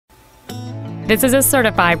This is a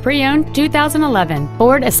certified pre-owned 2011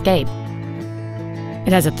 Ford Escape.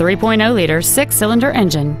 It has a 3.0-liter 6-cylinder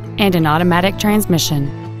engine and an automatic transmission.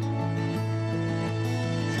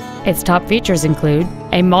 Its top features include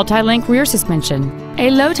a multi-link rear suspension, a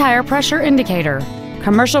low tire pressure indicator,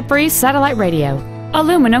 commercial-free satellite radio,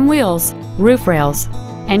 aluminum wheels, roof rails,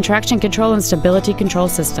 and traction control and stability control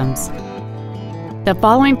systems. The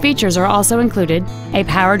following features are also included: a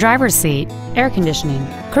power driver's seat, air conditioning,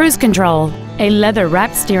 cruise control, a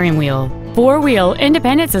leather-wrapped steering wheel, 4-wheel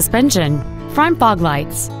independent suspension, front fog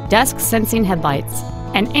lights, dusk sensing headlights,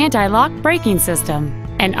 an anti-lock braking system,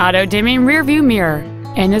 an auto-dimming rearview mirror,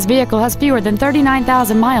 and this vehicle has fewer than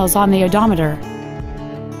 39,000 miles on the odometer.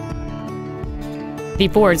 The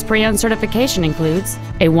Ford's pre-owned certification includes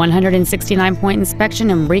a 169-point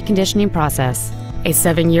inspection and reconditioning process, a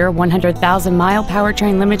 7-year, 100,000-mile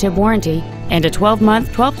powertrain limited warranty, and a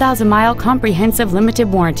 12-month, 12,000-mile comprehensive limited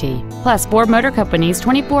warranty, plus Ford Motor Company's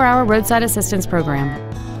 24-hour roadside assistance program.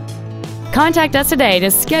 Contact us today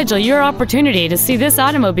to schedule your opportunity to see this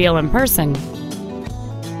automobile in person.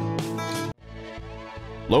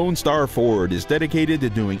 Lone Star Ford is dedicated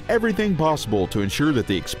to doing everything possible to ensure that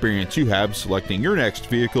the experience you have selecting your next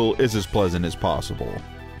vehicle is as pleasant as possible.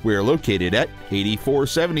 We are located at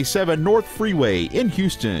 8477 North Freeway in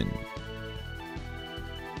Houston.